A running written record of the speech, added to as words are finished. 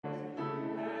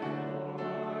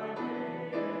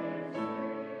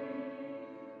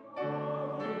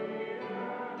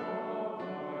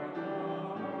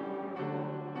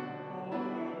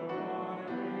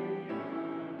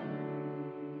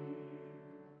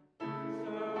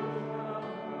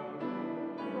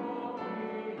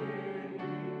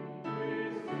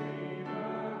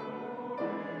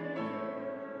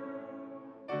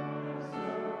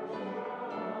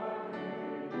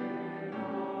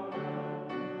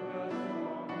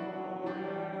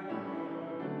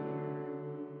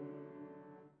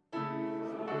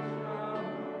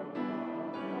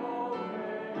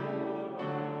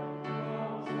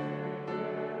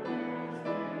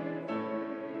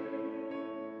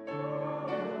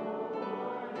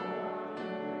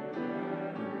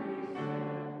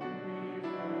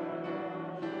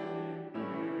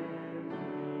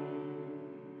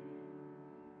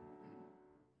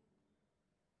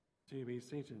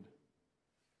seated.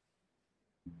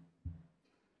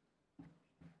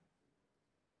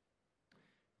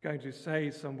 Going to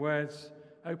say some words,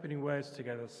 opening words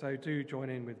together, so do join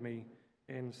in with me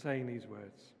in saying these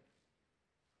words.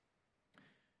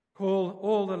 Call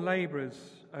all the labourers,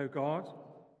 O God.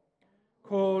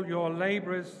 Call your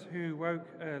labourers who woke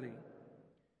early.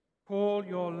 Call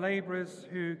your labourers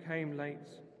who came late.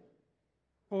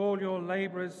 Call your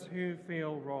labourers who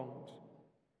feel wronged.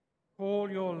 Call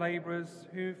your labourers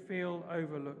who feel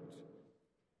overlooked.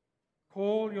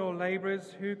 Call your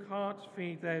labourers who can't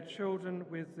feed their children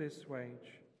with this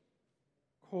wage.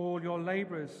 Call your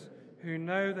labourers who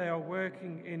know they are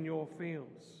working in your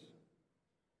fields.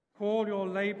 Call your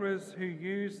labourers who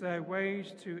use their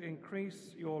wage to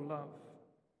increase your love.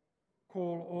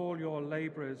 Call all your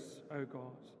labourers, O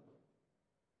God.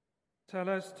 Tell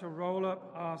us to roll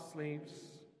up our sleeves,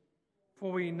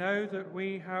 for we know that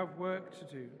we have work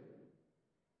to do.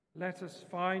 Let us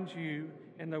find you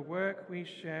in the work we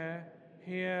share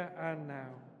here and now.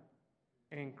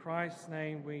 In Christ's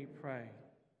name we pray.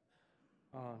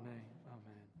 Amen.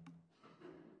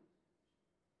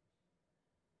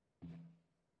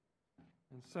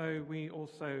 And so we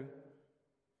also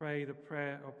pray the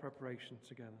prayer of preparation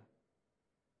together.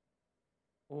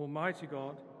 Almighty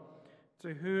God,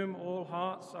 to whom all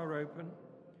hearts are open,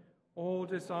 all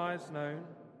desires known,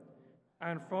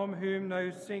 and from whom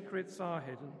no secrets are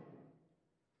hidden,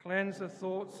 cleanse the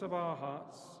thoughts of our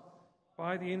hearts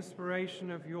by the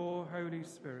inspiration of your Holy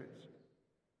Spirit,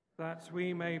 that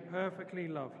we may perfectly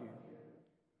love you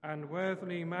and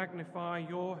worthily magnify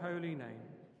your holy name,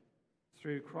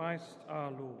 through Christ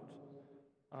our Lord.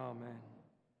 Amen.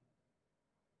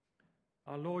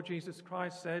 Our Lord Jesus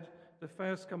Christ said, the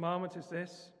first commandment is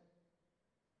this: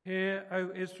 Hear, O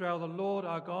Israel, the Lord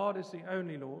our God is the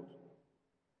only Lord.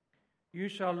 You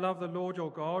shall love the Lord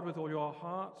your God with all your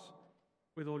heart,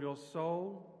 with all your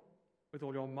soul, with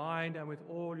all your mind, and with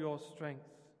all your strength.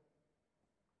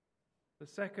 The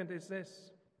second is this: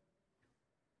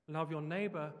 love your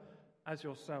neighbor as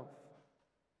yourself.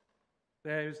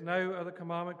 There is no other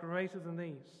commandment greater than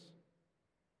these.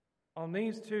 On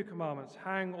these two commandments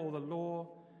hang all the law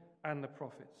and the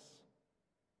prophets.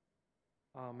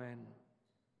 Amen.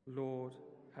 Lord,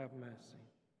 have mercy.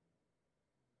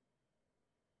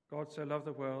 God so loved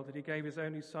the world that he gave his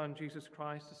only Son, Jesus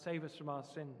Christ, to save us from our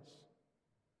sins,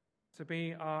 to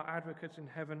be our advocate in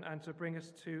heaven, and to bring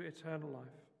us to eternal life.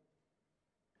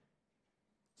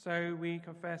 So we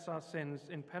confess our sins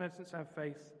in penitence and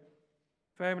faith,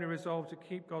 firmly resolved to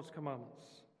keep God's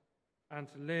commandments and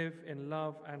to live in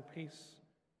love and peace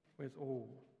with all.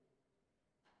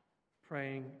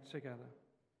 Praying together.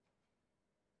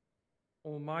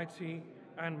 Almighty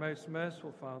and most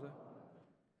merciful Father,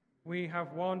 we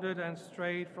have wandered and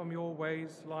strayed from your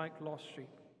ways like lost sheep.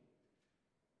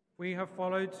 We have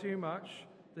followed too much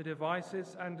the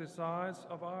devices and desires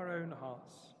of our own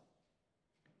hearts.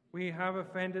 We have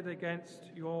offended against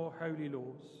your holy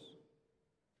laws.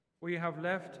 We have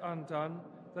left undone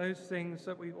those things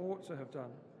that we ought to have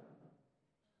done.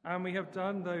 And we have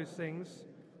done those things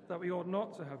that we ought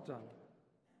not to have done.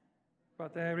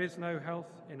 But there is no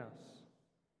health in us.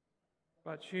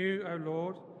 But you, O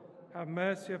Lord, have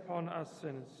mercy upon us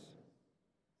sinners.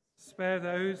 Spare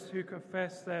those who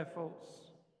confess their faults.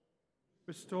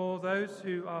 Restore those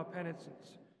who are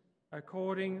penitent,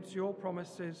 according to your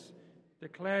promises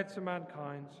declared to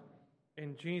mankind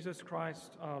in Jesus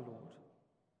Christ our Lord.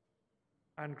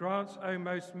 And grant, O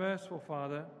most merciful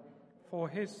Father, for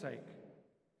his sake,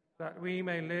 that we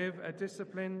may live a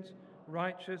disciplined,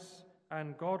 righteous,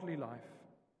 and godly life,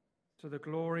 to the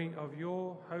glory of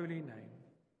your holy name.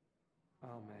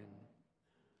 Amen.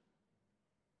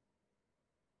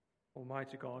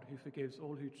 Almighty God, who forgives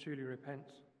all who truly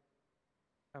repent,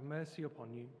 have mercy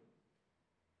upon you,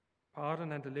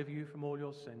 pardon and deliver you from all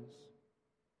your sins,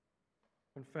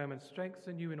 confirm and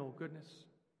strengthen you in all goodness,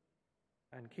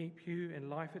 and keep you in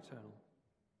life eternal,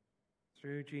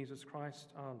 through Jesus Christ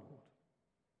our Lord.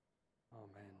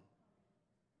 Amen.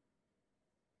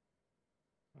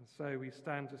 And so we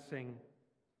stand to sing,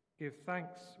 Give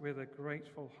Thanks with a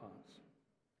Grateful Heart.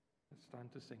 Let's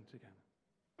stand to sing together.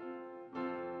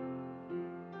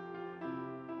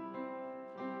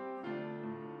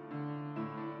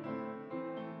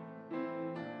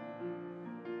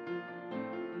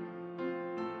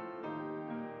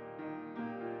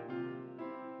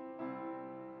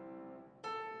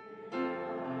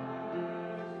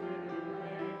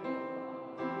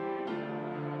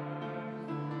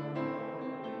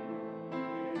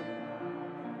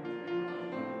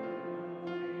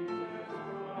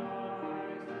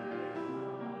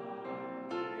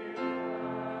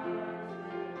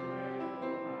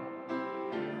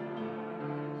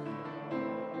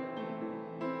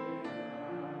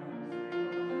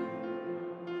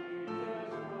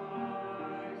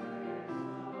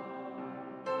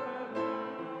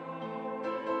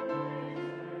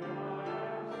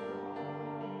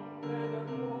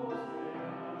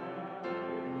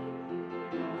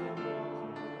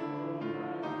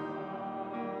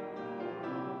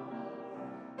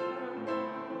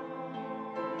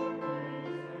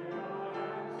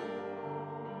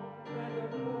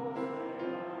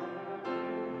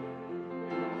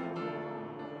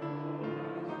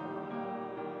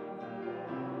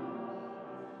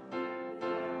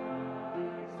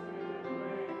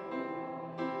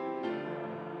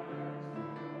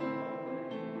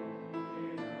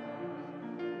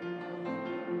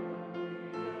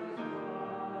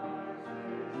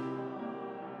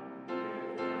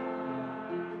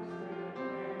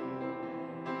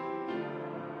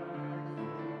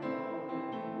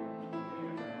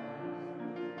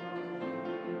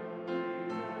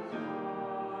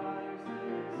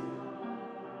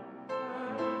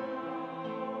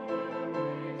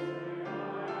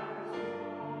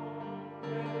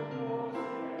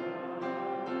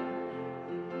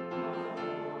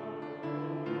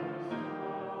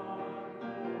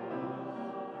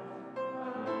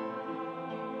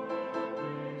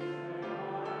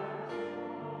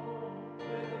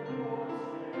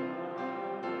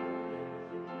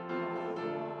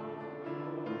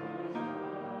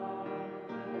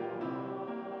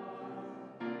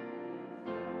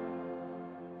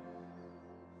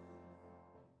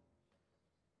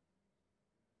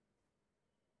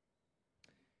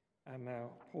 And now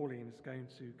Pauline is going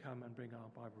to come and bring our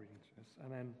Bible reading to us. And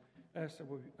then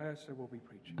Ursula will be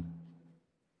preaching.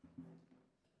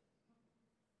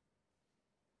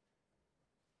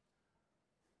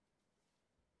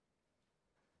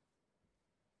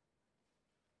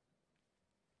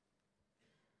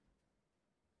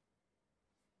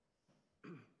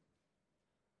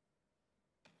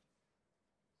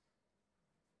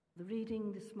 The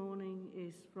reading this morning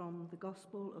is from the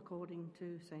Gospel according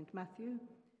to St. Matthew,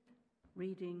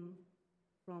 reading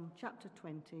from chapter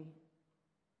 20,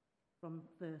 from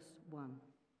verse 1.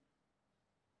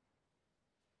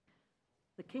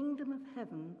 The kingdom of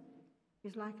heaven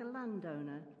is like a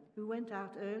landowner who went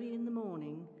out early in the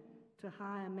morning to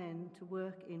hire men to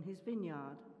work in his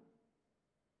vineyard.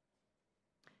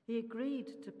 He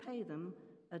agreed to pay them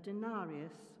a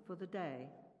denarius for the day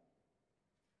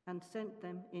and sent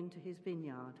them into his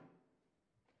vineyard.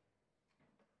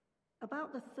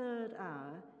 About the third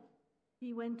hour,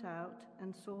 he went out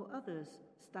and saw others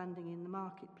standing in the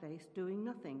marketplace doing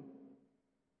nothing.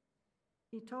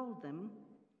 He told them,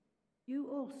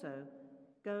 "You also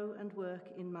go and work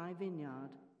in my vineyard,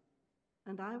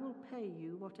 and I will pay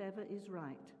you whatever is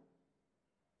right."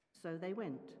 So they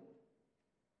went.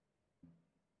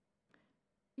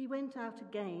 He went out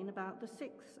again about the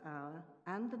 6th hour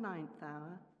and the 9th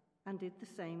hour and did the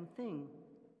same thing.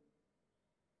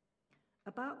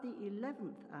 About the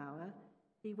 11th hour,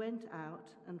 he went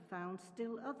out and found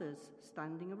still others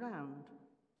standing around.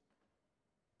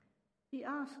 He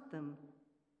asked them,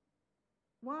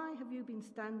 "Why have you been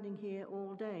standing here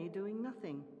all day doing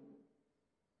nothing?"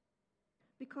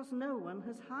 "Because no one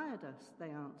has hired us," they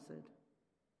answered.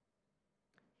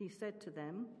 He said to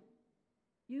them,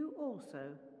 "You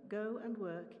also go and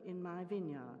work in my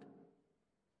vineyard."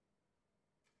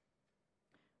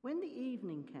 When the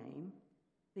evening came,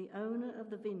 the owner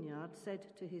of the vineyard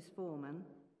said to his foreman,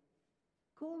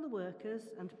 "Call the workers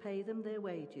and pay them their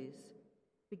wages,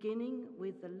 beginning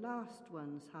with the last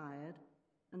ones hired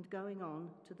and going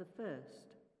on to the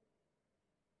first."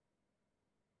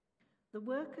 The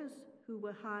workers who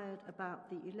were hired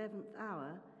about the 11th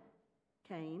hour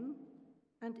came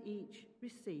and each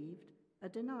received a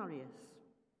denarius.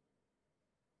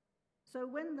 So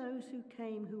when those who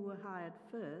came who were hired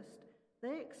first,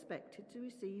 they expected to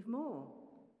receive more.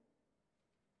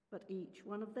 But each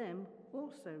one of them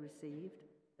also received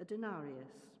a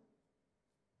denarius.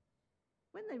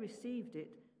 When they received it,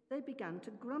 they began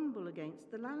to grumble against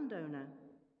the landowner.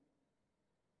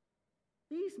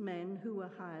 "These men who were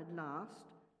hired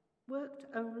last worked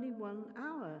only 1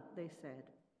 hour," they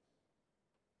said,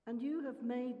 "and you have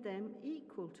made them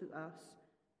equal to us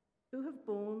who have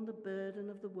borne the burden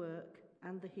of the work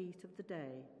and the heat of the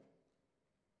day."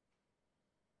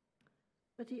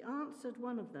 But he answered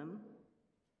one of them,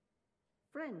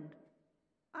 "Friend,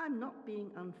 I'm not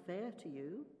being unfair to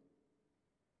you.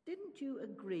 Didn't you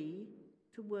agree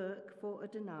to work for a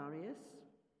denarius?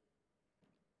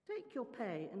 Take your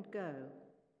pay and go.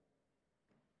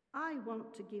 I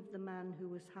want to give the man who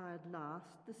was hired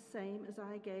last the same as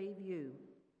I gave you.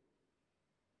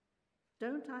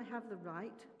 Don't I have the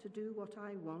right to do what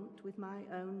I want with my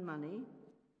own money?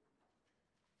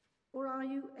 Or are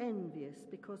you envious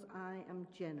because I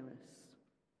am generous?"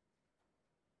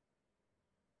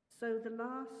 So the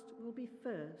last will be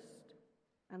first,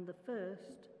 and the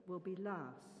first will be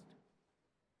last.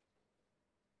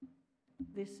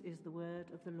 This is the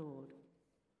word of the Lord.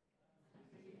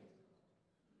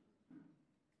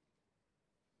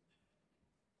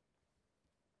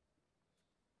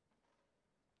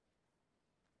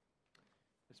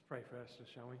 Let's pray for Ursula,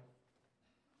 shall we?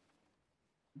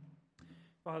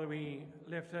 Father, we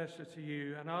lift Ursula to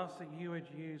you and ask that you would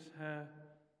use her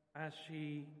as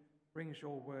she brings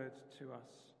your word to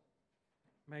us.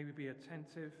 May we be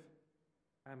attentive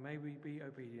and may we be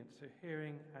obedient to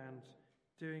hearing and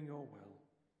doing your will.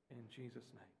 In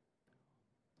Jesus' name.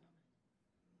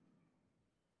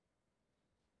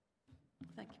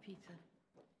 Thank you, Peter.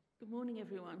 Good morning,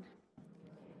 everyone.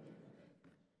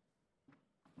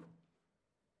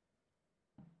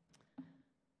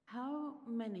 How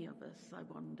many of us, I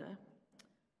wonder,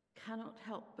 cannot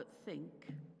help but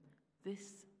think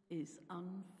this is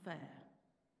unfair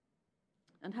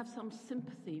and have some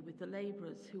sympathy with the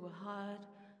labourers who were hired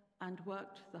and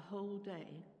worked the whole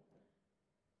day,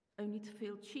 only to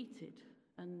feel cheated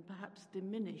and perhaps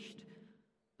diminished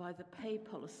by the pay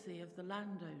policy of the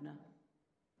landowner?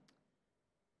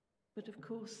 But of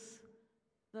course,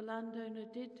 the landowner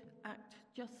did act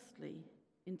justly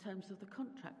in terms of the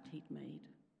contract he'd made.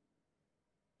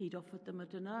 He'd offered them a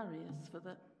denarius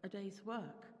for a day's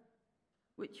work,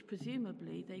 which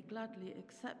presumably they gladly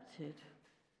accepted.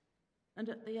 And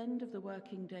at the end of the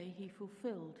working day, he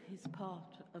fulfilled his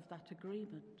part of that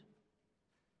agreement.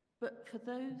 But for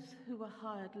those who were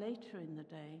hired later in the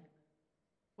day,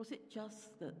 was it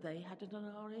just that they had a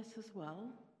denarius as well?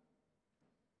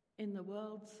 In the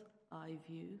world's eye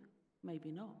view,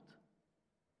 maybe not.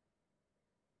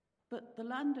 But the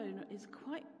landowner is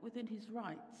quite within his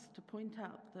rights to point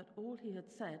out that all he had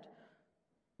said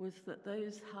was that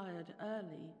those hired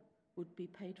early would be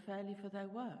paid fairly for their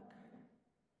work.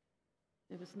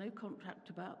 There was no contract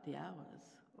about the hours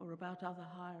or about other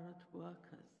hired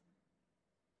workers.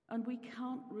 And we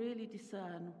can't really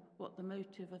discern what the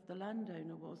motive of the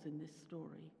landowner was in this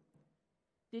story.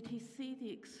 Did he see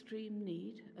the extreme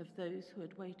need of those who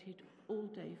had waited all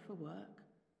day for work?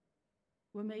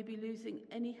 Were maybe losing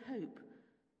any hope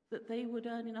that they would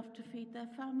earn enough to feed their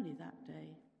family that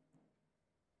day?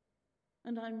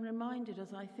 And I'm reminded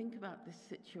as I think about this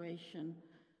situation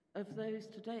of those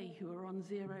today who are on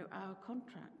 0-hour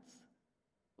contracts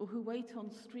or who wait on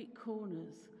street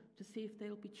corners to see if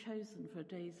they'll be chosen for a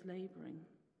day's labouring,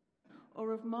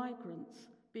 or of migrants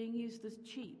being used as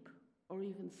cheap or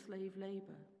even slave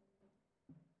labour.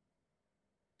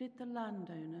 Did the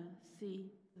landowner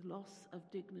see the loss of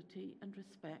dignity and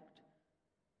respect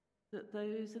that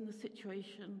those in the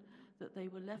situation that they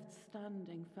were left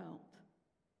standing felt,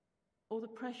 or the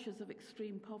pressures of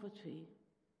extreme poverty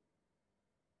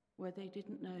where they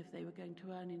didn't know if they were going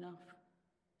to earn enough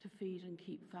to feed and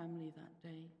keep family that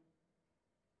day?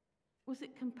 Was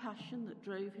it compassion that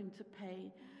drove him to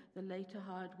pay the later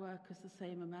hired workers the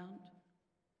same amount?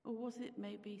 Or was it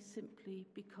maybe simply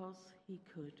because he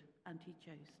could and he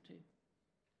chose to?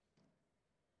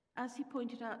 As he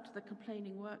pointed out to the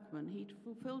complaining workmen, he'd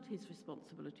fulfilled his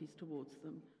responsibilities towards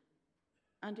them,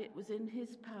 and it was in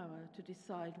his power to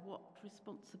decide what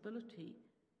responsibility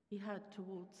he had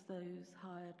towards those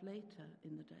hired later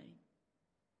in the day.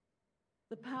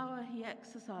 The power he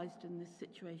exercised in this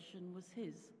situation was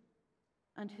his,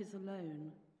 and his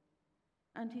alone,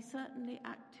 and he certainly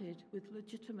acted with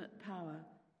legitimate power,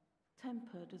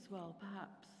 tempered as well,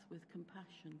 perhaps, with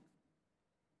compassion.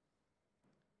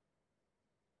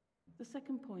 The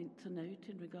second point to note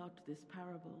in regard to this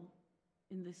parable,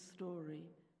 in this story,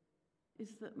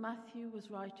 is that Matthew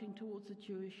was writing towards a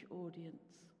Jewish audience.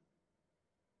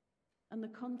 And the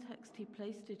context he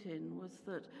placed it in was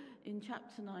that in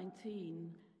chapter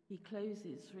 19, he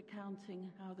closes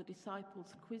recounting how the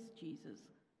disciples quizzed Jesus.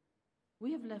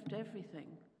 "We have left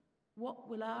everything. What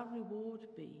will our reward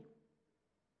be?"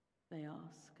 they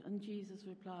ask. And Jesus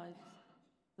replies,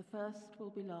 "The first will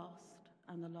be last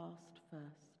and the last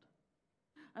first."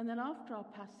 And then after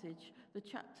our passage, the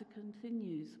chapter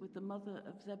continues with the mother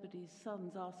of Zebedee's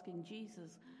sons asking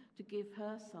Jesus to give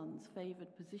her sons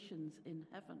favoured positions in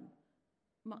heaven,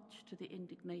 much to the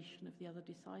indignation of the other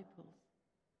disciples.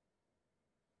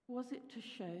 Was it to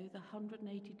show the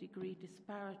 180-degree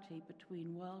disparity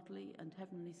between worldly and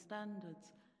heavenly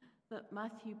standards that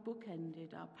Matthew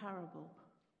bookended our parable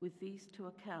with these two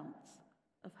accounts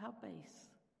of how base,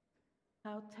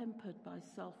 how tempered by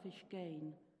selfish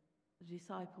gain the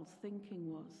disciples' thinking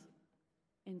was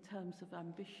in terms of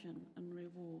ambition and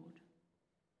reward?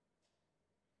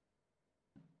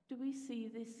 Do we see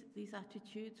these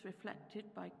attitudes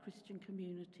reflected by Christian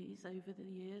communities over the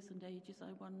years and ages,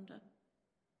 I wonder?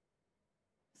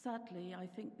 Sadly, I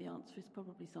think the answer is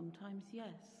probably sometimes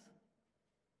yes.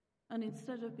 And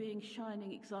instead of being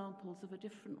shining examples of a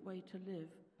different way to live,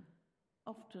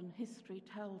 often history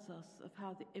tells us of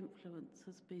how the influence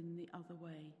has been the other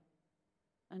way,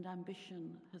 and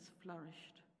ambition has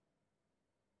flourished.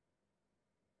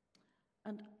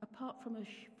 And apart from a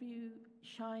few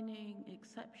shining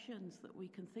exceptions that we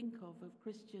can think of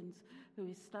Christians who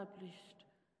established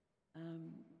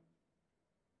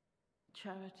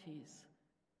charities,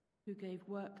 who gave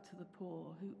work to the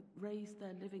poor, who raised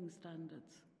their living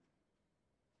standards,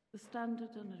 the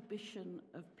standard and ambition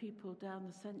of people down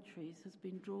the centuries has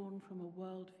been drawn from a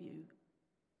worldview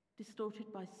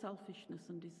distorted by selfishness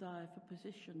and desire for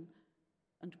position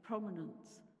and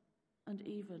prominence and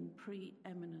even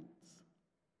preeminence.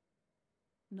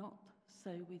 Not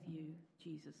so with you,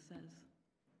 Jesus says.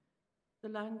 The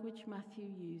language Matthew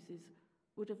uses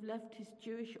would have left his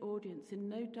Jewish audience in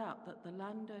no doubt that the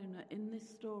landowner in this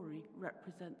story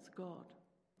represents God.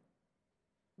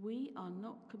 We are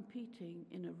not competing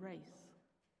in a race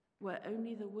where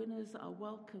only the winners are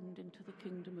welcomed into the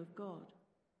kingdom of God,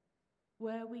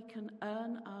 where we can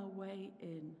earn our way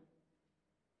in.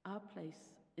 Our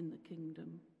place in the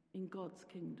kingdom, in God's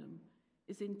kingdom,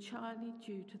 is entirely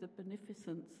due to the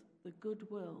beneficence, the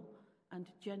goodwill,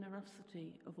 and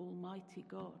generosity of Almighty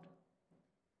God.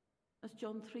 As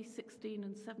John 3:16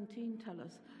 and 17 tell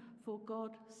us, For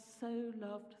God so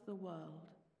loved the world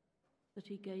that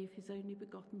he gave his only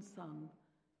begotten Son,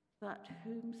 that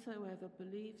whomsoever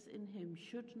believes in him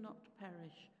should not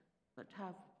perish, but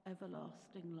have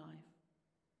everlasting life.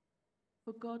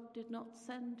 For God did not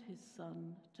send his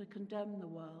Son to condemn the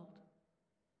world.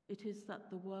 It is that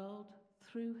the world,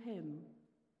 through him,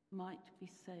 might be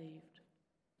saved.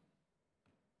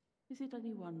 Is it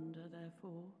any wonder,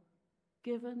 therefore,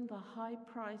 given the high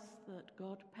price that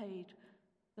God paid,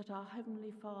 that our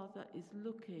Heavenly Father is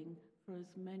looking for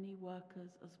as many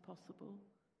workers as possible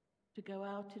to go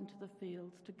out into the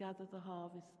fields to gather the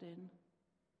harvest in,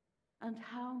 and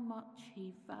how much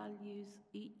he values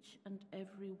each and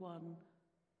every one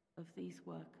of these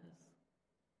workers,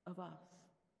 of us.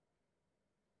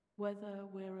 Whether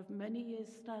we're of many years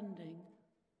standing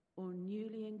or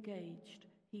newly engaged,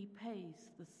 he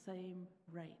pays the same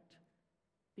rate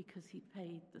because he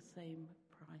paid the same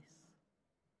price.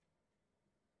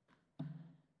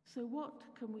 So what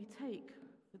can we take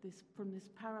from this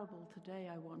parable today,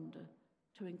 I wonder,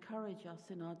 to encourage us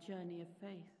in our journey of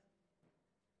faith?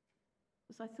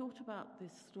 As I thought about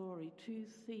this story, two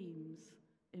themes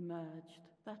emerged,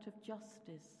 that of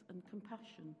justice and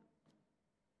compassion.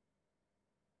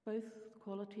 Both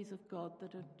qualities of God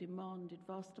that have demanded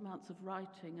vast amounts of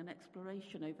writing and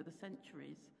exploration over the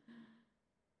centuries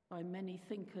by many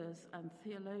thinkers and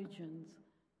theologians,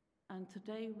 and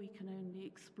today we can only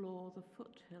explore the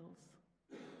foothills.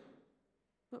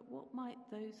 But what might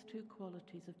those two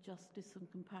qualities of justice and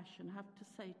compassion have to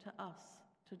say to us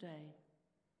today?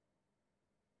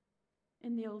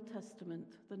 In the Old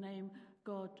Testament, the name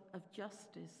God of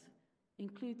justice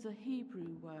includes a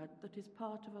Hebrew word that is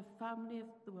part of a family of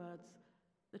the words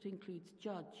that includes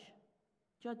judge,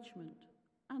 judgment,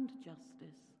 and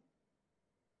justice.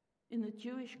 In the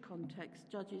Jewish context,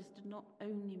 judges did not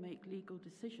only make legal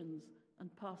decisions and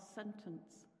pass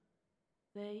sentence,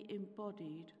 they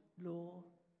embodied law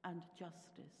and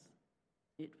justice.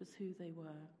 It was who they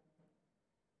were.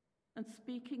 And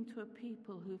speaking to a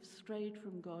people who have strayed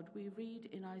from God, we read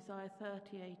in Isaiah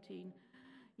 30:18,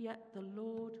 "Yet the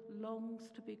Lord longs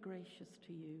to be gracious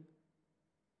to you.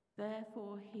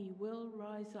 Therefore he will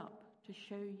rise up to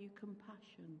show you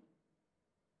compassion.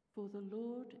 For the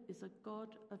Lord is a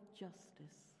God of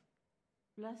justice.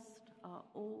 Blessed are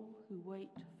all who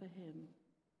wait for him."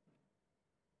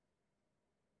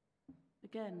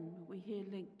 Again, we hear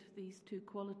linked these two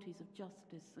qualities of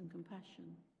justice and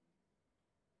compassion.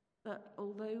 That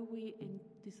although we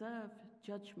deserve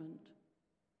judgment,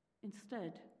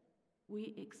 instead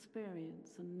we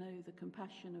experience and know the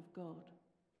compassion of God.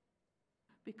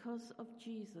 Because of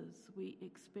Jesus, we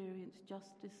experience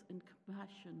justice and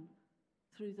compassion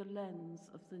through the lens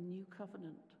of the new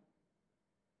covenant.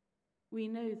 We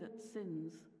know that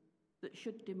sins that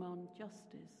should demand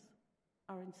justice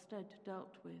are instead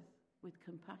dealt with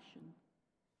compassion.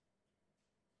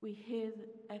 We hear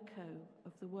the echo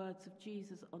of the words of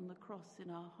Jesus on the cross in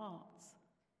our hearts.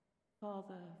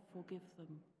 Father, forgive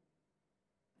them.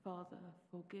 Father,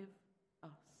 forgive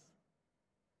us.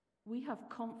 We have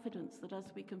confidence that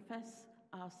as we confess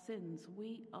our sins,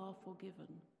 we are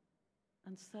forgiven.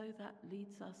 And so that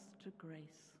leads us to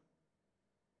grace.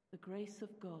 The grace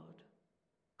of God,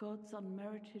 God's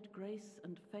unmerited grace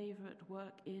and favour at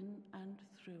work in and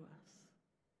through us,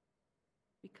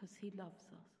 because he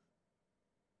loves us.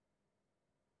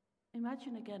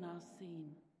 Imagine again our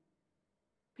scene.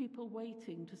 People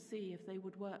waiting to see if they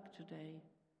would work today,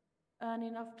 earn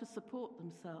enough to support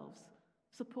themselves,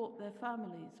 support their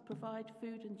families, provide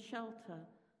food and shelter,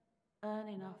 earn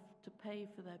enough to pay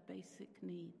for their basic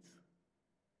needs.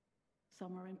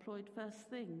 Some are employed first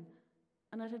thing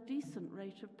and at a decent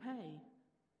rate of pay.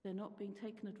 They're not being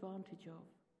taken advantage of.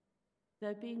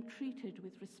 They're being treated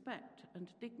with respect and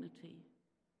dignity.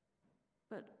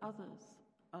 But others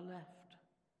are left.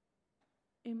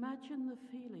 Imagine the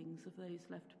feelings of those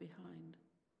left behind,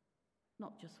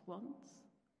 not just once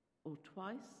or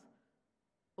twice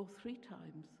or 3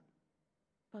 times,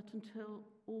 but until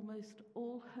almost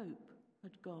all hope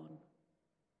had gone.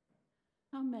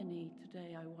 How many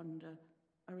today, I wonder,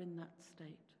 are in that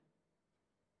state?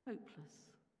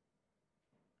 Hopeless.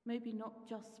 Maybe not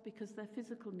just because their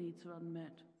physical needs are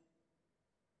unmet.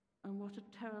 And what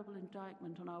a terrible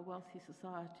indictment on our wealthy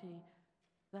society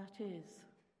that is.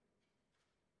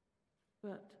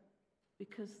 But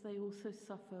because they also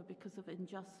suffer because of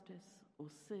injustice or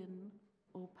sin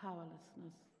or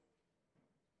powerlessness.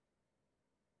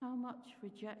 How much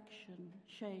rejection,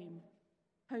 shame,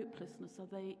 hopelessness are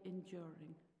they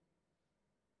enduring?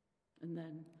 And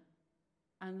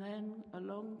then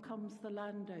along comes the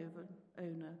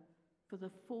landowner for the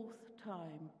 4th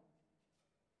time,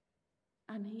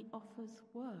 and he offers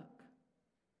work.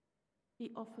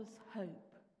 He offers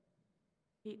hope.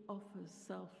 He offers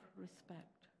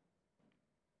self-respect.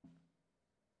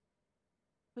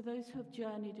 For those who have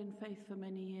journeyed in faith for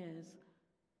many years,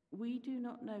 we do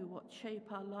not know what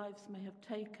shape our lives may have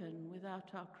taken without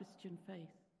our Christian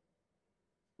faith.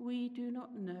 We do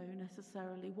not know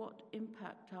necessarily what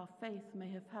impact our faith may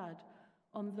have had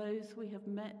on those we have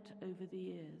met over the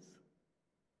years.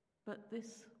 But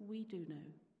this we do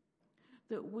know,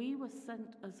 that we were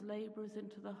sent as labourers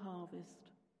into the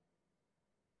harvest.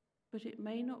 But it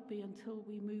may not be until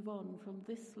we move on from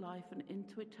this life and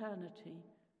into eternity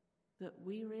that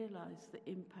we realise the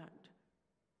impact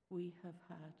we have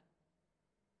had.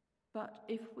 But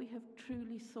if we have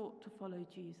truly sought to follow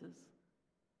Jesus,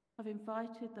 have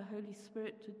invited the Holy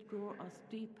Spirit to draw us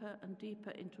deeper and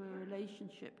deeper into a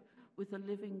relationship with the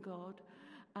living God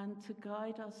and to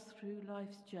guide us through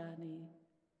life's journey,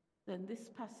 then this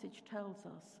passage tells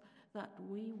us that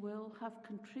we will have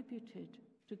contributed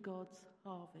to God's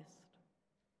harvest.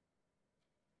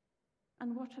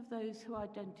 And what of those who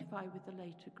identify with the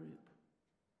later group?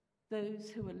 Those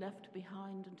who are left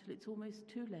behind until it's almost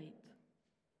too late.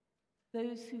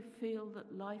 Those who feel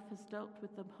that life has dealt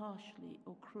with them harshly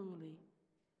or cruelly.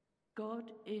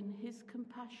 God, in his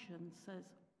compassion, says,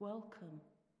 welcome.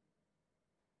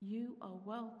 You are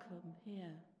welcome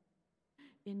here.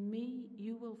 In me,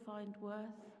 you will find worth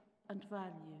and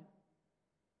value.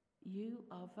 You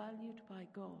are valued by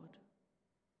God.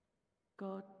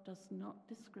 God does not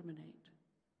discriminate.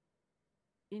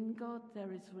 In God,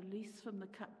 there is release from the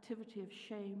captivity of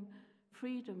shame,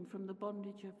 freedom from the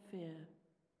bondage of fear.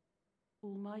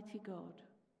 Almighty God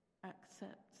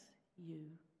accepts you.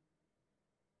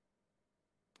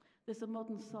 There's a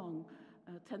modern song,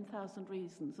 10,000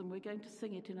 Reasons, and we're going to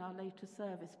sing it in our later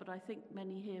service, but I think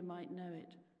many here might know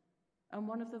it. And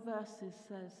one of the verses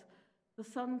says, "The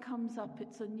sun comes up,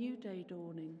 it's a new day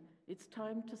dawning. It's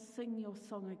time to sing your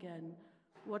song again.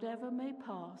 Whatever may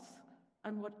pass,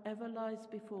 and whatever lies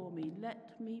before me,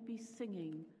 let me be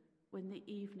singing when the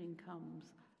evening comes.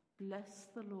 Bless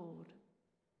the Lord,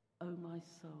 O my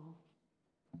soul."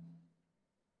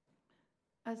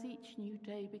 As each new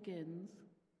day begins,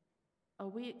 are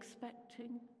we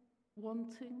expecting,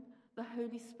 wanting the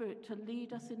Holy Spirit to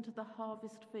lead us into the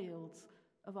harvest fields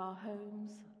of our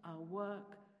homes, our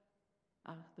work,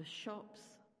 the shops,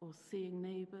 or seeing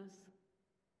neighbours?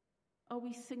 Are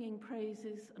we singing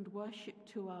praises and worship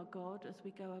to our God as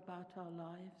we go about our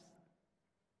lives?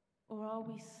 Or are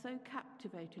we so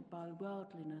captivated by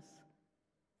worldliness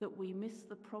that we miss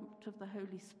the prompt of the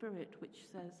Holy Spirit which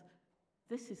says,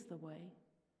 this is the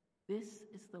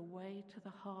way to the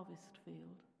harvest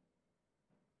field?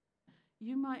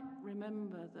 You might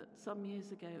remember that some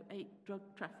years ago, 8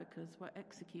 drug traffickers were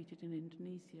executed in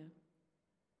Indonesia.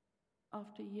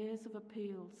 After years of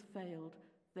appeals failed,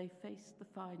 they faced the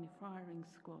firing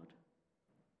squad.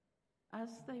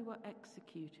 As they were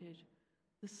executed,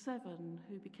 the 7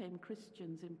 who became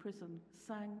Christians in prison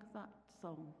sang that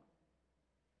song.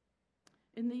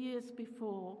 In the years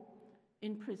before,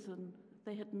 in prison,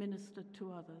 they had ministered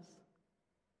to others.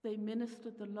 They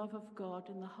ministered the love of God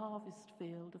in the harvest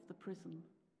field of the prison.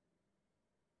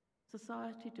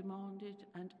 Society demanded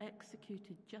and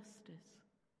executed justice,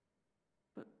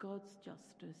 but God's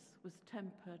justice was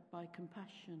tempered by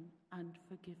compassion and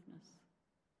forgiveness.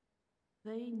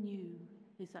 They knew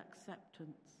his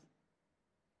acceptance.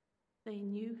 They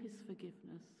knew his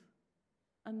forgiveness,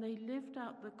 and they lived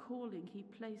out the calling he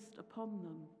placed upon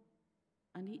them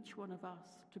and each one of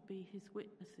us to be his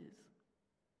witnesses.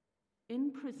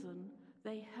 In prison,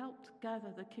 they helped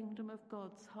gather the kingdom of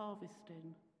God's harvest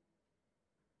in.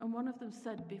 And one of them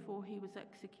said before he was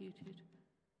executed,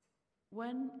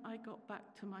 "When I got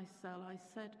back to my cell, I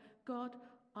said, 'God,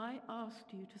 I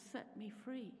asked you to set me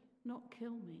free, not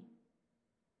kill me.'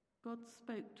 God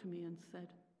spoke to me and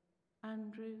said,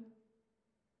 'Andrew,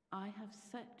 I have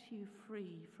set you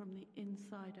free from the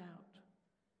inside out.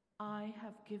 I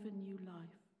have given you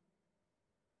life.'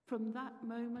 From that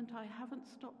moment, I haven't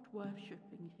stopped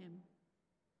worshipping him.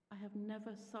 I have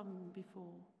never sung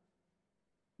before,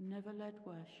 never led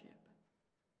worship,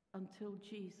 until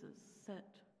Jesus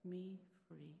set me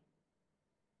free."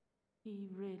 He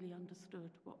really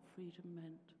understood what freedom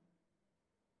meant.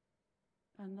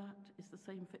 And that is the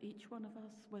same for each one of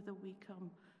us, whether we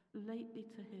come lately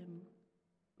to him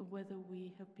or whether we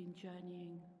have been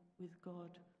journeying with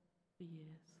God for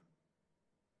years.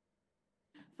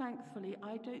 Thankfully,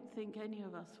 I don't think any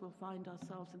of us will find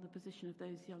ourselves in the position of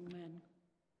those young men.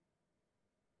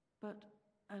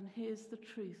 And here's the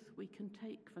truth we can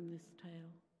take from this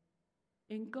tale.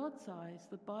 In God's eyes,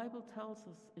 the Bible tells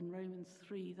us in Romans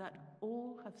 3 that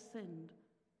all have sinned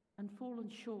and fallen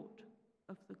short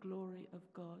of the glory of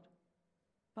God,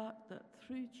 but that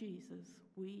through Jesus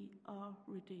we are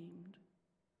redeemed.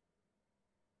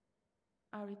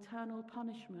 Our eternal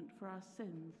punishment for our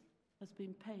sins has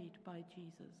been paid by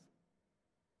Jesus,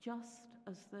 just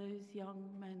as those young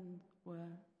men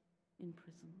were in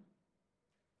prison.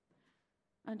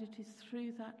 And it is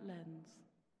through that lens,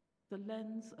 the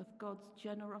lens of God's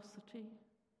generosity,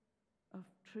 of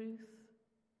truth,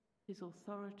 his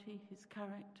authority, his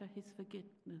character, his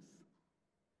forgiveness,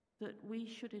 that we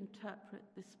should interpret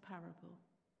this parable,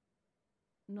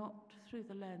 not through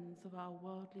the lens of our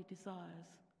worldly desires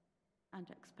and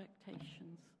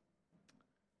expectations.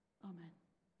 Amen.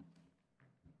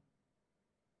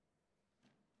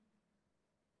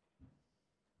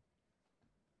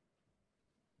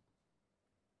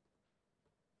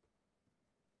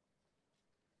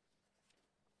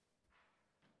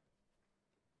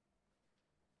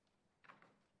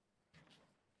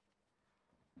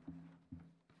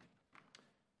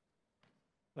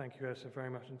 Thank you, Ursula, very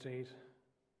much indeed.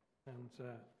 And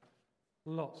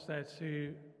lots there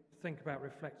to think about,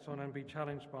 reflect on, and be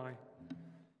challenged by.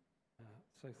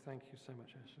 So thank you so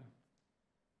much, Ursula.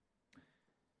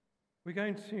 We're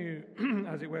going to,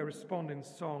 as it were, respond in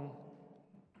song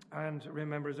and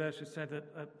remember, as Ursula said,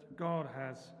 that God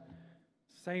has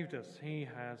saved us. He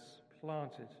has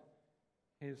planted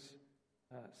his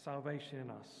salvation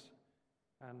in us.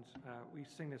 And we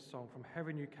sing this song, "From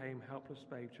Heaven You Came, Helpless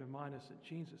Babe," to remind us that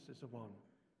Jesus is the one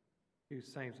who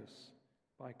saves us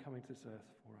by coming to this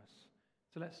earth for us.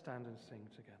 So let's stand and sing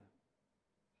together.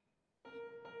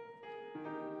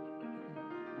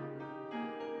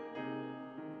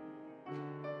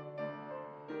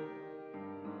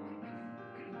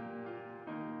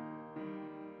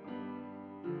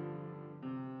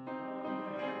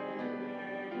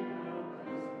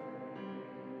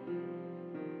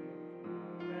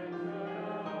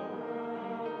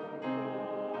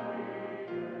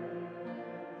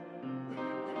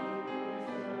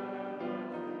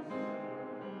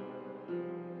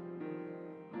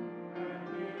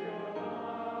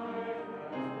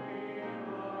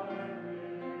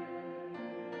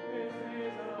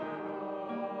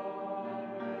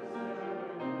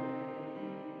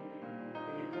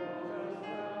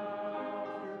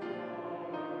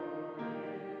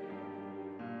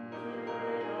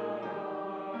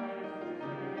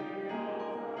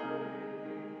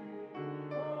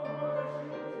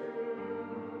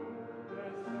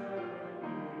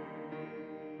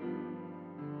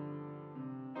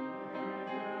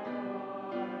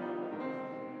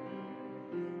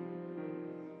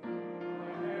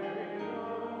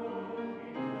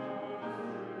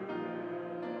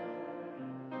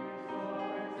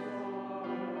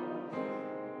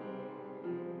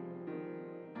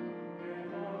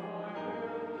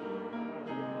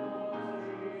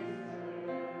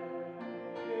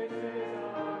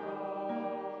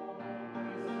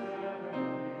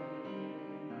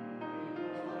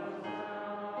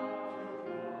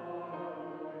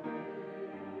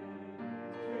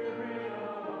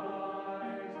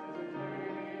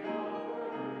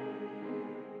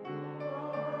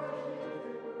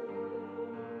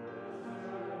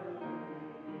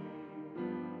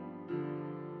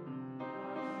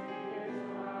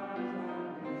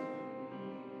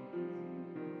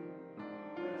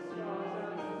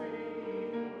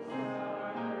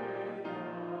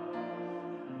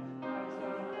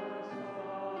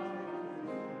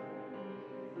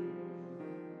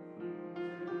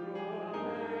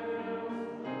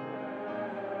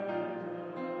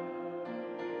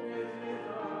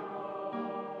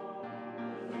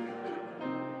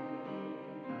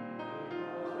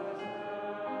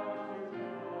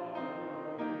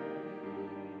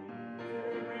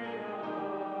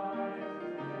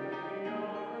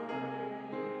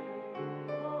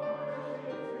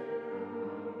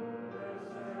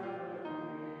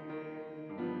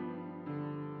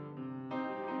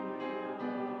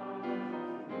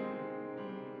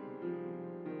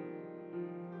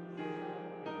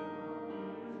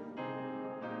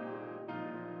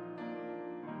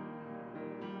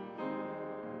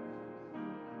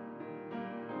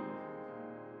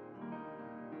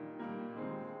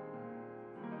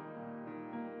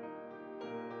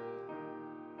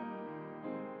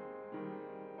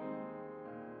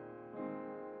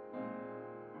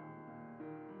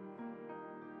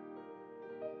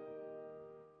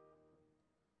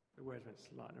 The words went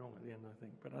slightly wrong at the end, I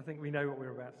think, but I think we know what we're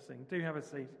about to sing. Do have a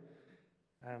seat,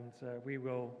 and we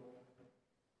will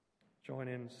join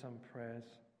in some prayers.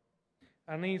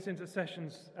 And these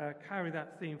intercessions carry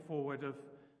that theme forward of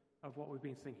what we've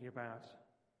been thinking about,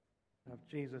 of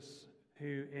Jesus,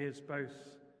 who is both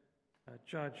a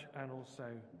judge and also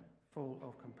full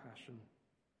of compassion,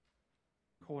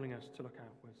 calling us to look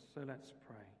outwards. So let's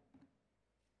pray.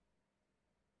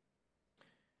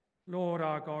 Lord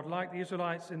our God, like the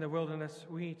Israelites in the wilderness,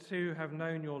 we too have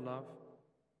known your love.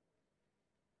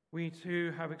 We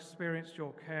too have experienced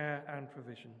your care and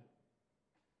provision.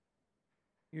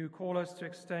 You call us to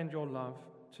extend your love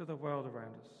to the world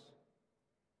around us,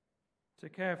 to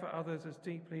care for others as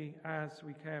deeply as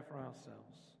we care for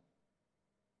ourselves.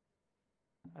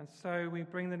 And so we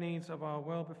bring the needs of our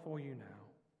world before you now.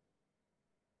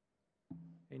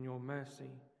 In your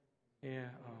mercy,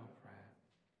 hear our prayer.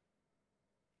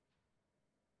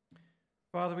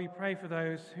 Father, we pray for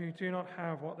those who do not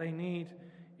have what they need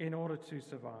in order to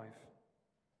survive,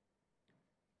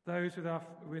 those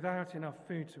without enough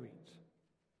food to eat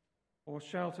or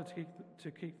shelter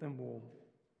to keep them warm,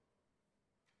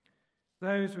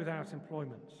 those without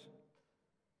employment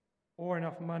or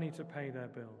enough money to pay their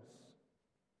bills,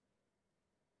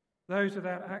 those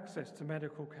without access to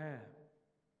medical care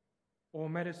or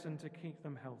medicine to keep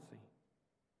them healthy.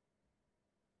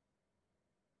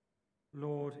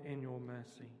 Lord, in your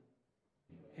mercy,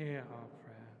 hear our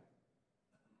prayer.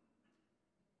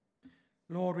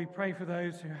 Lord, we pray for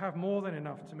those who have more than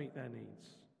enough to meet their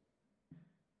needs,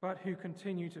 but who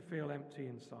continue to feel empty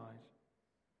inside,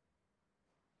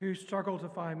 who struggle to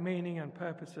find meaning and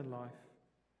purpose in life,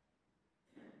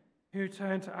 who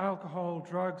turn to alcohol,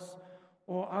 drugs,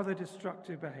 or other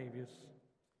destructive behaviors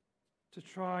to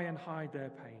try and hide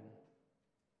their pain,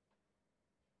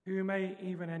 who may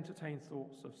even entertain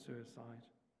thoughts of suicide.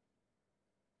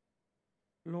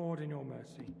 Lord, in your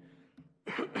mercy,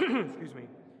 excuse me,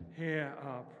 hear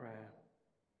our prayer.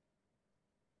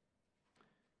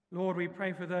 Lord, we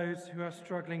pray for those who are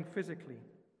struggling physically,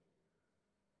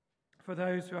 for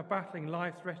those who are battling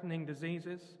life-threatening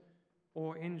diseases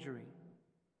or injury,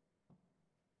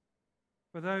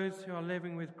 for those who are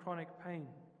living with chronic pain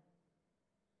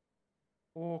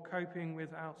or coping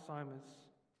with Alzheimer's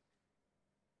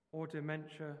or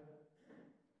dementia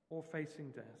or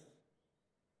facing death.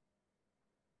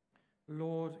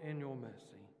 Lord, in your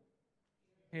mercy,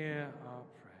 hear our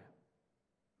prayer.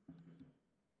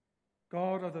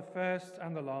 God of the first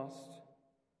and the last,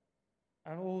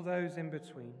 and all those in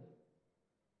between,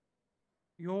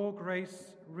 your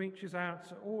grace reaches out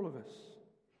to all of us,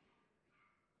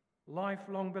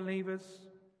 lifelong believers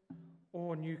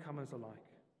or newcomers alike.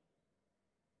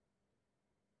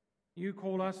 You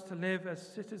call us to live as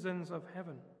citizens of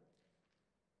heaven,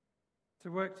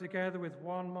 to work together with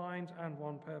one mind and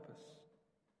one purpose,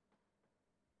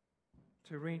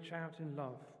 to reach out in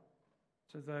love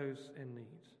to those in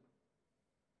need.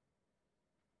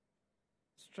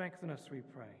 Strengthen us, we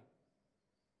pray,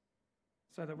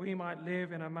 so that we might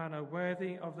live in a manner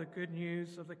worthy of the good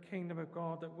news of the kingdom of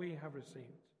God that we have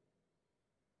received,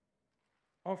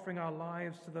 offering our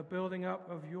lives to the building up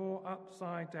of your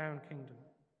upside-down kingdom,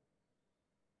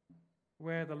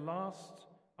 where the last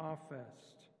are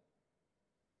first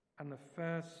and the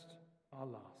first are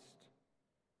last,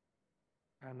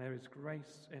 and there is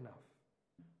grace enough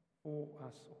for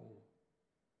us all.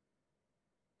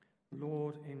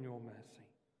 Lord, in your mercy,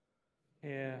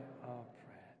 hear our prayer.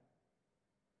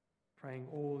 Praying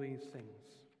all these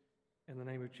things in the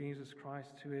name of Jesus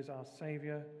Christ, who is our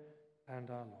Saviour and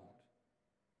our Lord.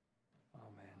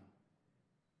 Amen.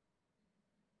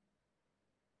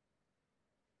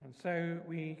 And so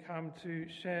we come to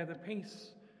share the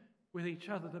peace with each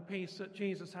other, the peace that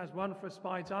Jesus has won for us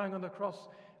by dying on the cross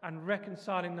and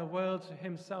reconciling the world to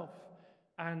himself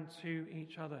and to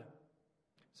each other.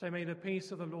 So may the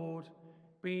peace of the Lord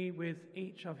be with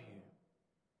each of you.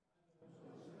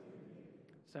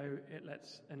 So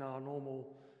let's, in our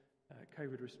normal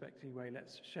COVID-respecting way,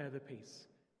 let's share the peace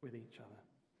with each other.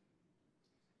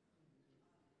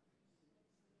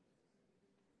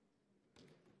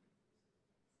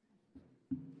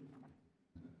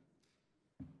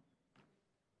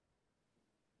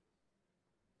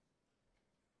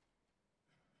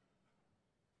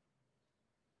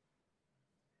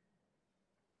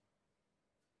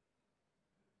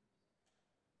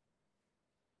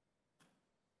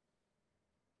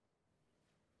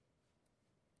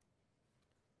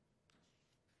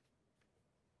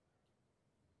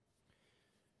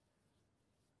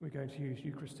 We're going to use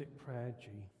Eucharistic prayer G.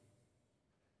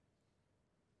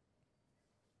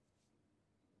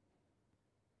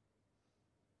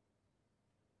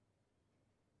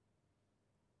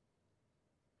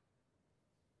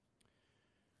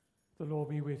 The Lord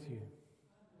be with you.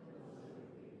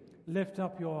 Lift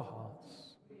up your hearts.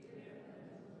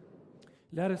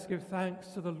 Let us give thanks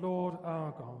to the Lord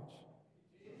our God.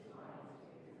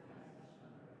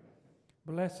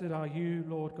 Blessed are you,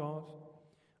 Lord God,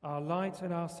 our light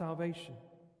and our salvation.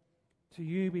 To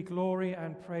you be glory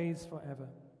and praise forever.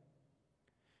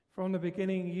 From the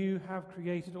beginning you have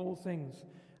created all things,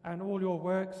 and all your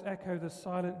works echo the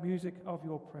silent music of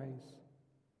your praise.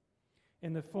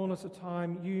 In the fullness of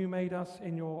time you made us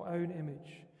in your own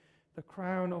image, the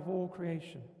crown of all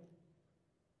creation.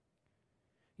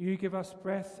 You give us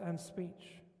breath and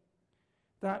speech,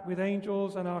 that with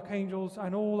angels and archangels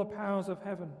and all the powers of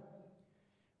heaven,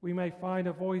 we may find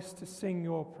a voice to sing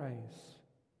your praise.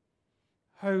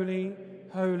 Holy,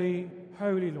 holy,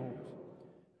 holy Lord,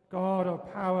 God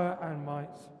of power and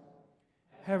might,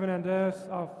 heaven and earth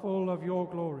are full of your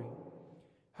glory.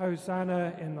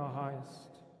 Hosanna in the highest.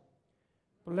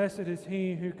 Blessed is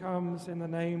he who comes in the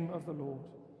name of the Lord.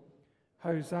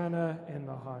 Hosanna in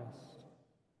the highest.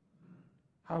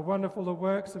 How wonderful the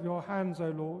works of your hands, O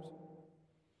Lord.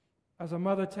 As a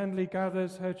mother tenderly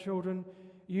gathers her children,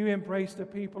 you embraced a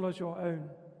people as your own.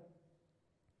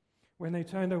 When they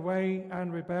turned away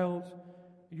and rebelled,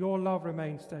 your love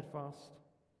remained steadfast.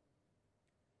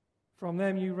 From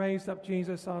them you raised up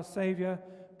Jesus, our Saviour,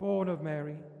 born of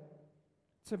Mary,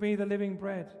 to be the living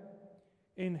bread,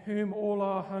 in whom all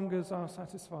our hungers are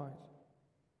satisfied.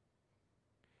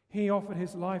 He offered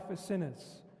his life for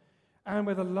sinners, and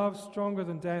with a love stronger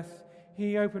than death,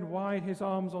 he opened wide his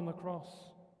arms on the cross.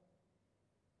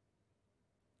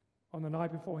 On the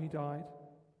night before he died,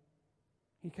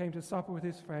 he came to supper with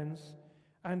his friends,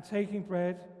 and taking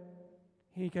bread,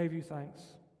 he gave you thanks.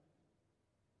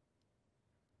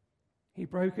 He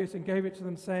broke it and gave it to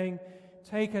them, saying,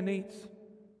 "Take and eat.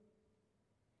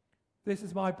 This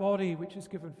is my body, which is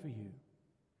given for you.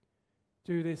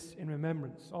 Do this in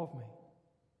remembrance of me."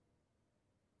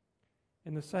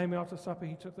 In the same way, after supper,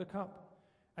 he took the cup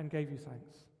and gave you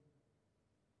thanks.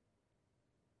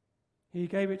 He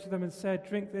gave it to them and said,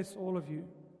 "Drink this, all of you.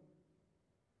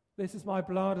 This is my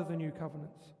blood of the new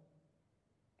covenant,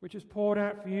 which is poured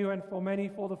out for you and for many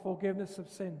for the forgiveness of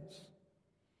sins.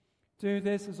 Do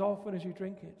this as often as you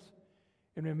drink it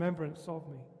in remembrance of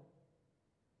me."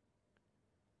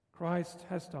 Christ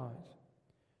has died.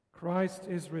 Christ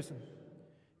is risen.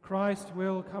 Christ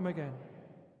will come again.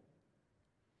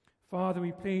 Father,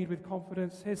 we plead with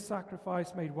confidence his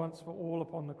sacrifice made once for all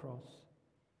upon the cross.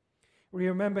 We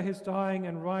remember his dying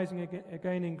and rising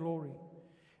again in glory,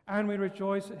 and we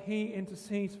rejoice that he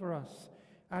intercedes for us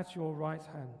at your right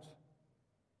hand.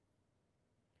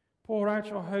 Pour out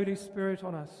your Holy Spirit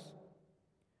on us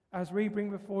as we bring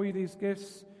before you these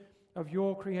gifts of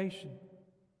your creation.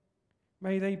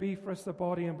 May they be for us the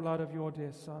body and blood of your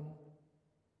dear Son.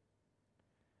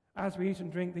 As we eat and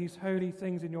drink these holy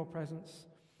things in your presence,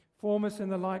 form us in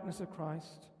the likeness of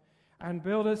Christ and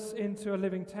build us into a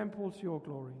living temple to your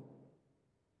glory.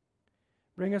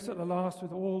 Bring us at the last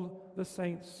with all the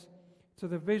saints to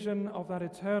the vision of that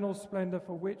eternal splendor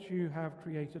for which you have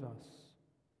created us.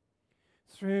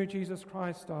 Through Jesus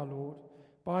Christ our Lord,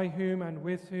 by whom and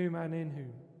with whom and in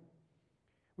whom,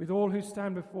 with all who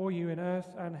stand before you in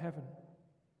earth and heaven,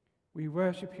 we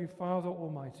worship you, Father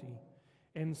Almighty,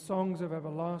 in songs of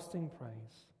everlasting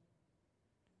praise.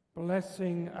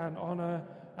 Blessing and honor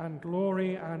and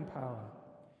glory and power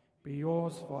be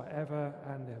yours forever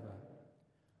and ever.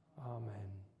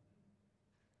 Amen.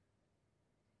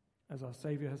 As our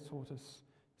Saviour has taught us,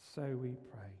 so we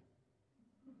pray.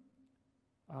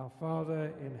 Our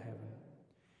Father in heaven,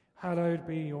 hallowed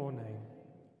be your name.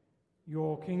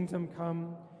 Your kingdom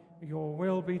come, your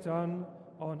will be done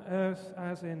on earth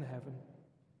as in heaven.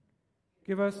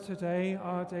 Give us today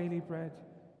our daily bread.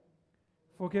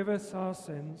 Forgive us our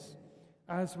sins,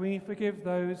 as we forgive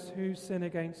those who sin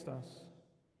against us.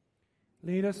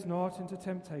 Lead us not into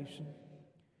temptation,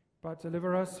 but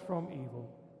deliver us from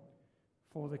evil.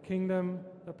 For the kingdom,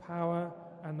 the power,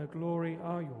 and the glory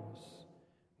are yours,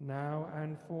 now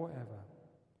and forever.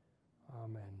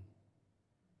 Amen.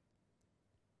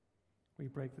 We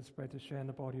break this bread to share in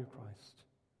the body of Christ.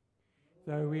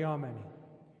 Though we are many,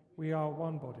 we are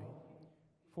one body,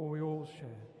 for we all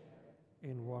share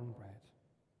in one bread.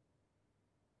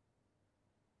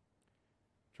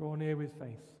 Draw near with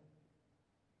faith.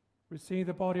 Receive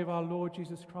the body of our Lord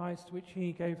Jesus Christ, which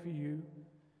he gave for you,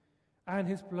 and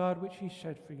his blood, which he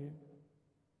shed for you.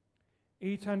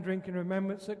 Eat and drink in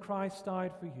remembrance that Christ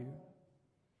died for you,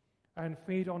 and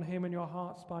feed on him in your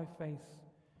hearts by faith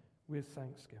with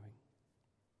thanksgiving.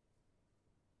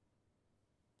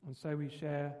 And so we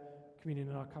share communion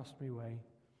in our customary way.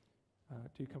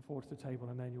 Do come forward to the table,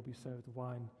 and then you'll be served the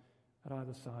wine at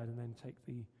either side, and then take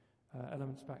the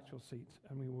elements back to your seat,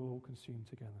 and we will all consume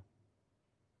together.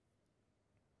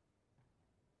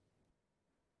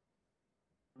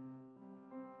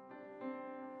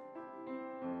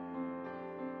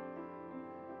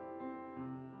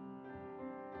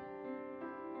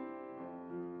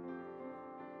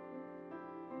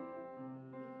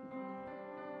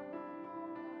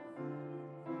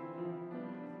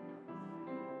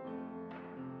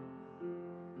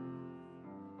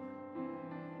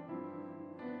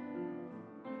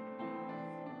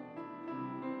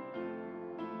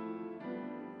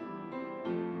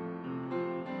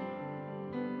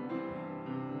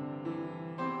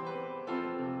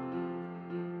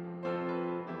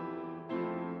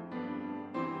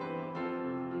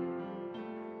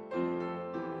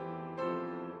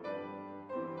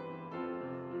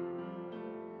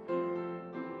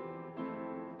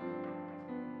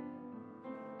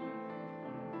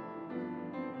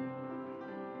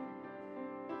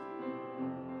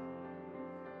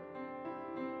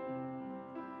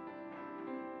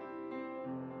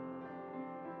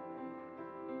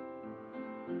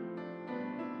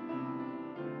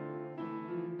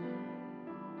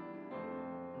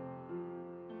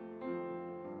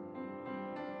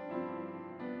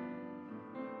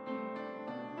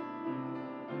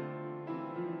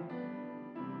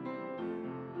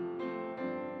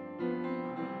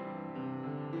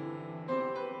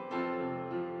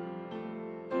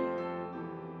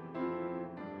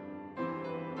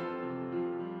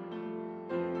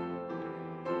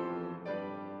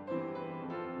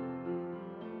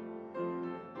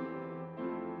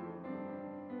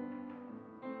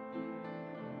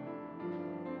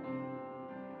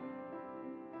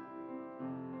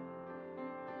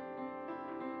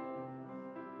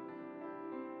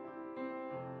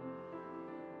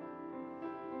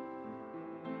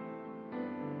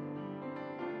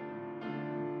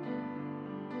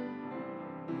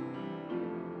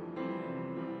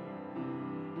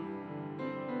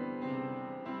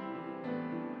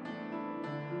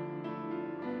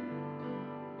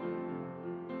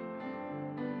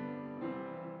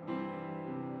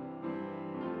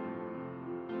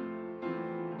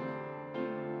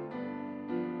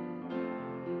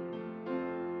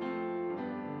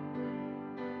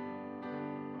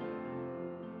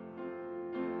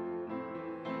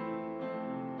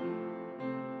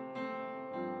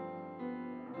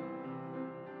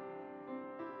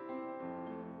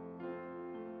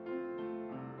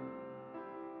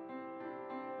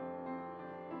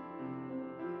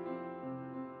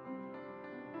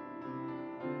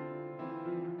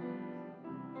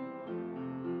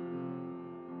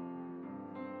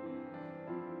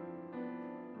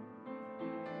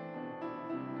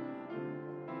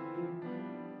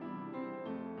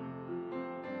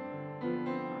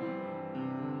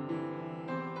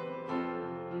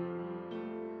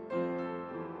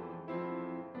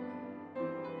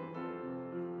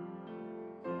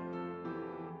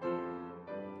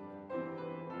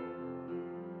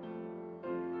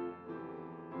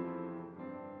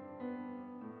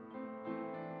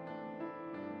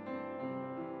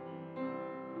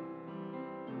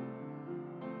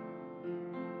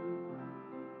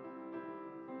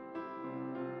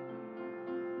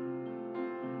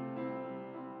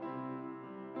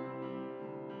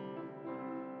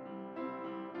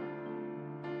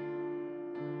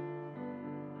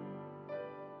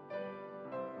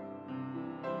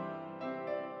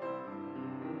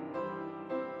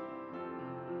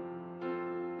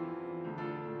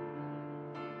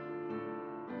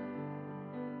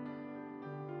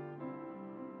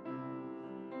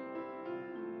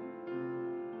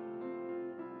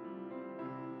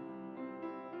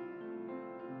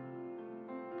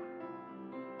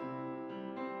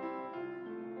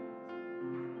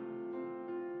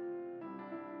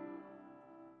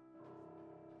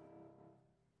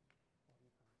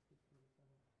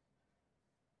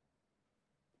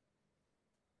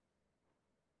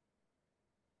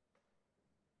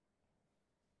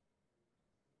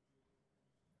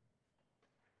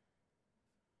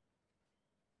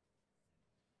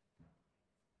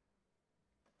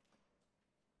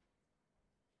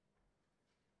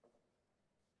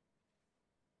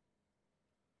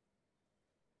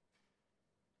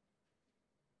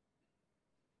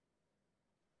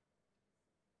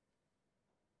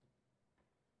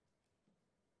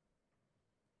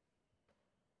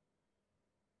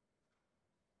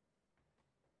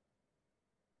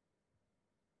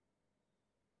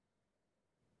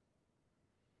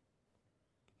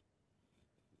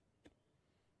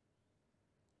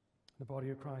 The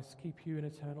body of Christ keep you in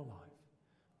eternal life.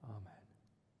 Amen.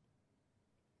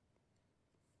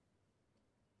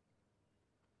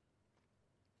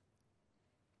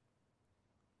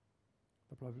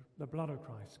 The blood of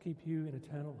Christ keep you in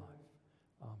eternal life.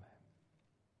 Amen.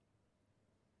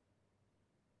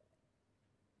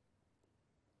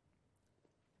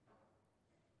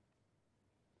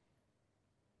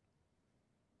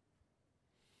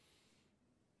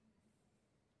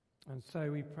 And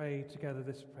so we pray together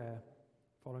this prayer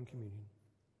following communion.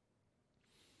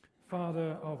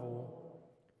 Father of all,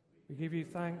 we give you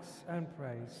thanks and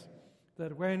praise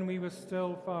that when we were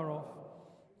still far off,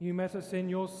 you met us in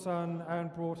your Son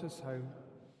and brought us home.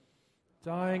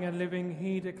 Dying and living,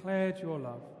 he declared your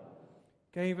love,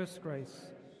 gave us grace,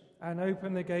 and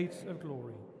opened the gates of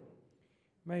glory.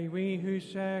 May we who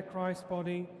share Christ's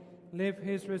body live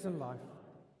his risen life.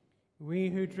 We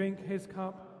who drink his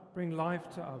cup bring life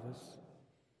to others.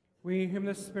 We whom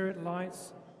the Spirit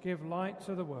lights give light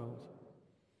to the world.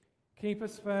 Keep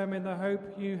us firm in the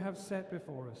hope you have set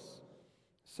before us,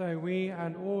 so we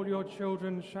and all your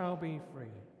children shall be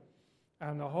free,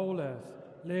 and the whole earth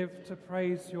live to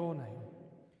praise your name.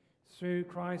 Through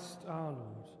Christ our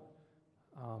Lord.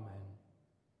 Amen.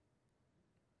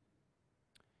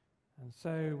 And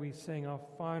so we sing our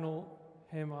final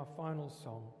hymn, our final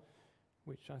song,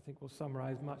 which I think will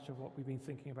summarize much of what we've been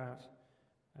thinking about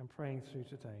and praying through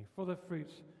today. For the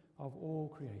fruit of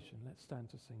all creation, let's stand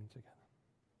to sing together.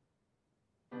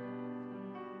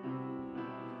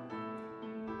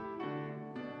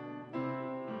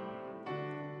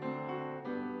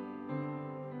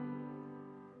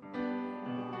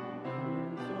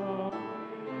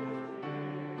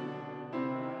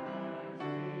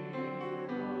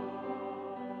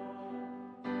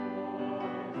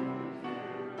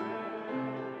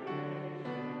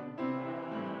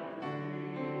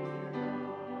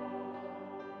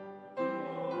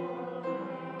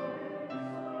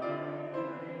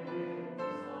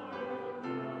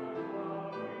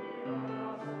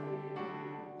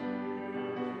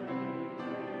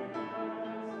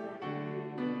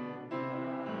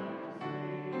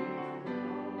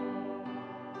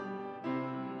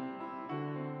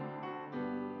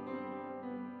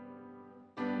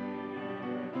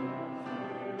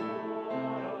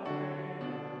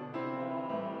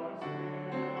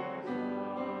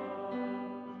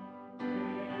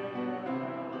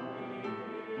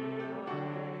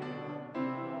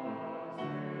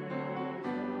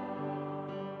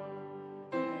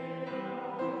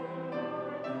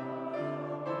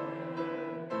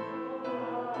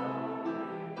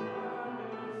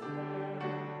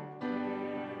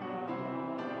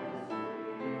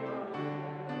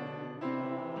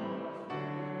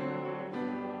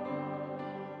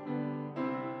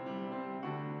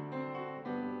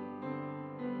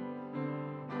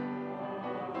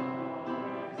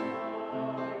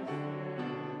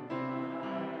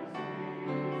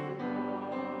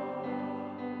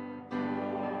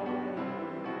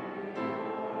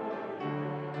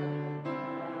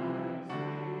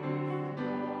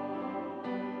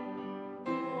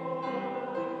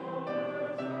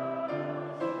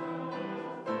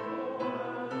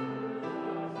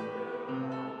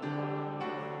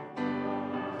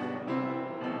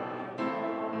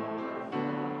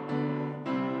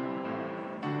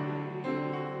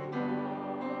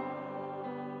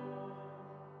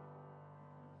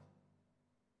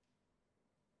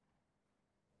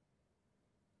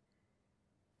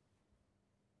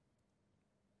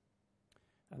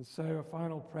 And so a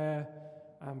final prayer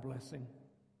and blessing.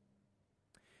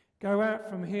 Go out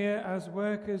from here as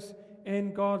workers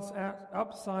in God's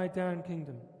upside-down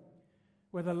kingdom,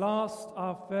 where the last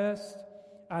are first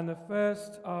and the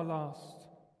first are last,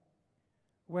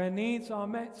 where needs are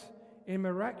met in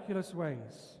miraculous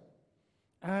ways,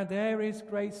 and there is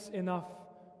grace enough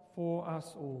for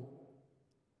us all.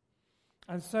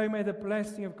 And so may the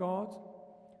blessing of God,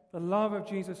 the love of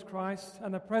Jesus Christ,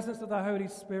 and the presence of the Holy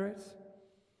Spirit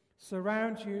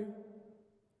surround you,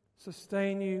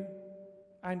 sustain you,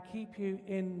 and keep you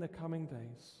in the coming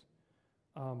days.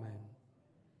 Amen.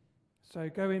 So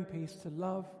go in peace to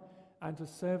love and to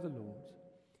serve the Lord.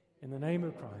 In the name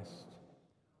of Christ.